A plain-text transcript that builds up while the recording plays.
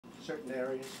certain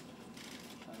areas,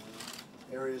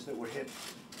 areas that were hit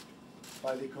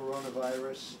by the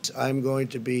coronavirus. I'm going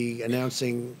to be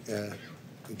announcing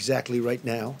exactly right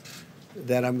now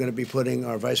that I'm going to be putting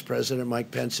our Vice President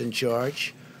Mike Pence in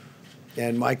charge.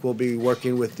 And Mike will be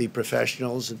working with the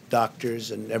professionals,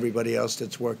 doctors, and everybody else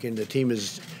that's working. The team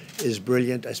is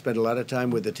brilliant. I spent a lot of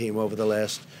time with the team over the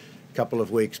last couple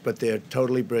of weeks, but they're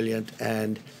totally brilliant,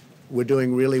 and we're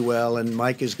doing really well. And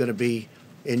Mike is going to be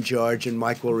in charge, and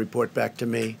Mike will report back to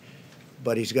me.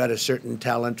 But he's got a certain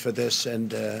talent for this,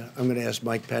 and I'm going to ask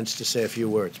Mike Pence to say a few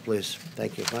words, please.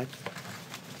 Thank you, Mike.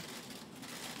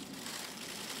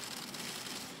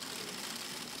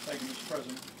 Thank you, Mr.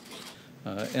 President.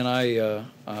 And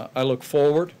I look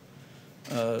forward,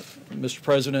 Mr.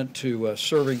 President, to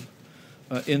serving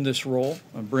in this role,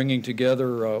 bringing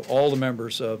together all the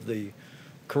members of the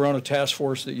Corona Task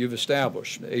Force that you've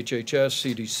established,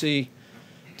 HHS, CDC,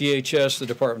 DHS, the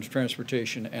Department of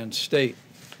Transportation, and State.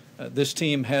 This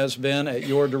team has been, at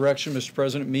your direction, Mr.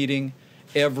 President, meeting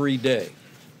every day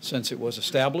since it was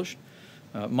established.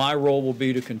 My role will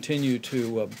be to continue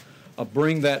to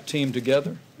bring that team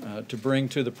together, to bring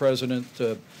to the President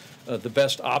the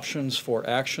best options for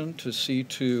action to see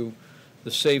to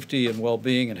the safety and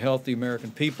well-being and health of the American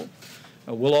people.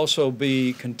 We'll also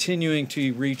be continuing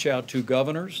to reach out to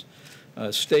governors,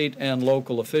 state and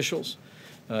local officials.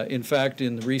 In fact,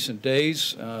 in the recent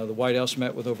days, the White House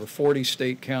met with over 40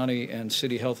 state, county, and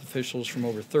city health officials from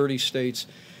over 30 states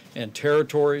and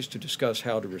territories to discuss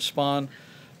how to respond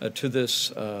to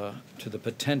the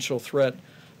potential threat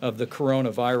of the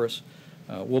coronavirus.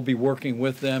 We'll be working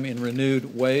with them in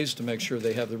renewed ways to make sure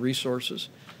they have the resources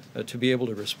to be able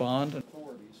to respond.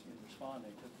 Authorities in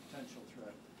responding to the potential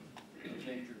threat of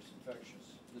dangerous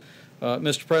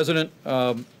infectious. Mr. President,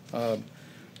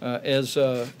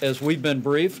 as we've been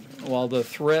briefed, while the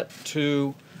threat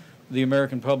to the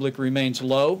American public remains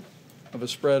low of a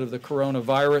spread of the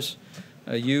coronavirus,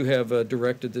 you have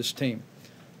directed this team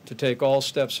to take all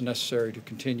steps necessary to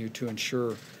continue to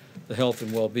ensure the health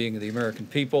and well-being of the American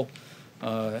people.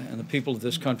 And the people of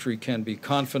this country can be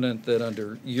confident that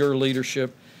under your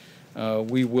leadership,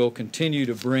 we will continue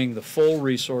to bring the full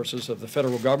resources of the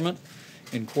federal government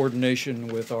in coordination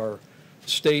with our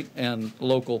state and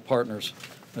local partners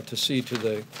to see to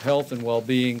the health and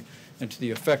well-being and to the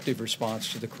effective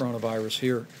response to the coronavirus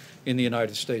here in the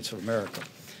United States of America.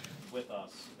 With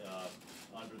us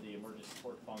under the emergency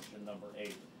support function number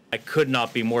 8. I could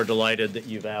not be more delighted that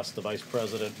you've asked the Vice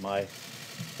President, my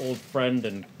old friend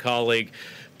and colleague,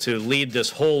 to lead this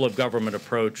whole of government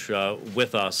approach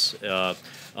with us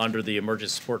under the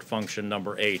emergency support function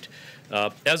number 8.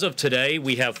 As of today,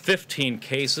 we have 15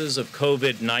 cases of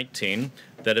COVID-19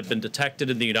 that have been detected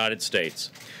in the United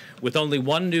States, with only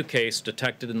one new case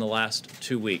detected in the last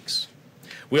 2 weeks.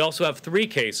 We also have 3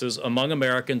 cases among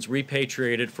Americans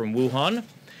repatriated from Wuhan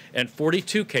and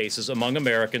 42 cases among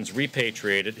Americans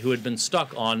repatriated who had been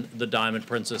stuck on the Diamond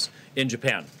Princess in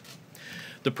Japan.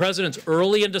 The President's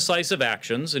early and decisive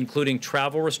actions, including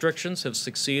travel restrictions, have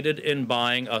succeeded in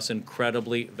buying us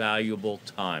incredibly valuable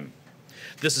time.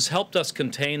 This has helped us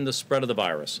contain the spread of the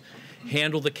virus,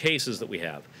 handle the cases that we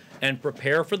have, and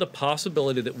prepare for the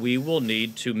possibility that we will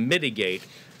need to mitigate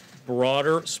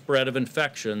broader spread of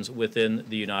infections within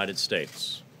the United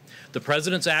States. The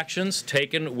President's actions,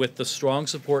 taken with the strong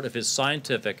support of his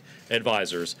scientific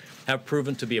advisors, have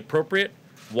proven to be appropriate,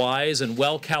 wise, and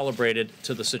well-calibrated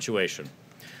to the situation.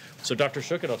 So, Dr.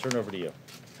 Schuchat, I'll turn it over to you.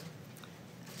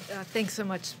 Thanks so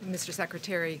much, Mr.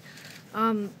 Secretary.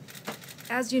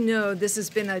 As you know, this has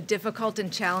been a difficult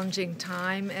and challenging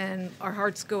time, and our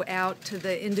hearts go out to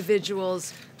the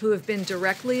individuals who have been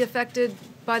directly affected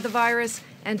by the virus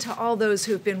and to all those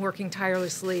who have been working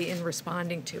tirelessly in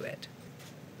responding to it.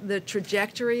 The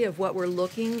trajectory of what we're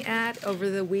looking at over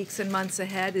the weeks and months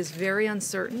ahead is very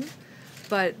uncertain,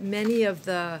 but many of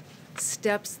the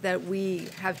steps that we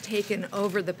have taken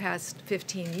over the past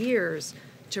 15 years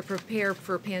to prepare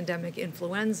for pandemic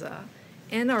influenza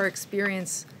and our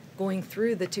experience going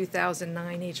through the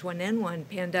 2009 H1N1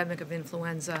 pandemic of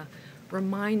influenza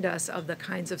remind us of the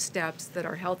kinds of steps that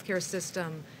our healthcare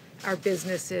system, our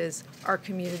businesses, our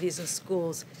communities and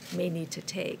schools may need to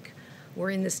take.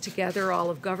 We're in this together, all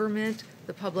of government,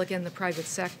 the public and the private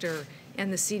sector,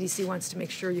 and the CDC wants to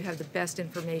make sure you have the best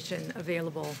information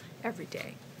available every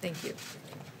day. Thank you.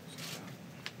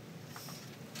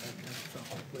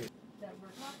 That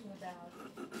we're talking about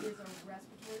is a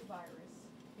respiratory virus.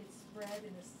 It's spread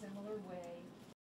in a similar way